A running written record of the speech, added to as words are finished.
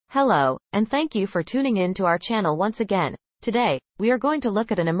Hello, and thank you for tuning in to our channel once again. Today, we are going to look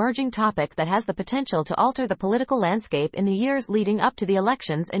at an emerging topic that has the potential to alter the political landscape in the years leading up to the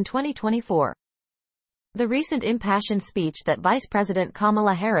elections in 2024. The recent impassioned speech that Vice President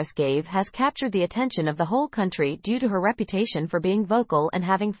Kamala Harris gave has captured the attention of the whole country due to her reputation for being vocal and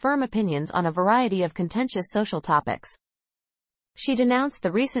having firm opinions on a variety of contentious social topics. She denounced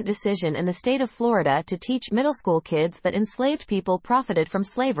the recent decision in the state of Florida to teach middle school kids that enslaved people profited from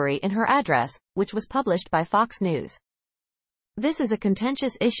slavery in her address, which was published by Fox News. This is a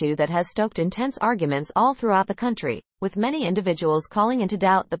contentious issue that has stoked intense arguments all throughout the country, with many individuals calling into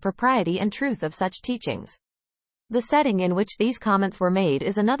doubt the propriety and truth of such teachings. The setting in which these comments were made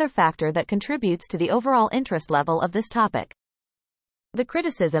is another factor that contributes to the overall interest level of this topic. The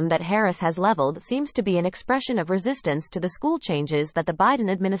criticism that Harris has leveled seems to be an expression of resistance to the school changes that the Biden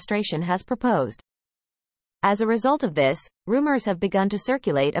administration has proposed. As a result of this, rumors have begun to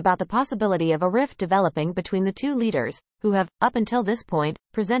circulate about the possibility of a rift developing between the two leaders, who have, up until this point,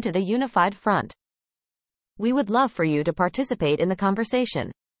 presented a unified front. We would love for you to participate in the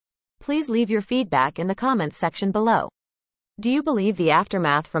conversation. Please leave your feedback in the comments section below. Do you believe the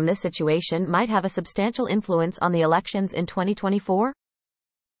aftermath from this situation might have a substantial influence on the elections in 2024?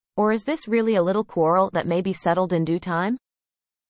 Or is this really a little quarrel that may be settled in due time?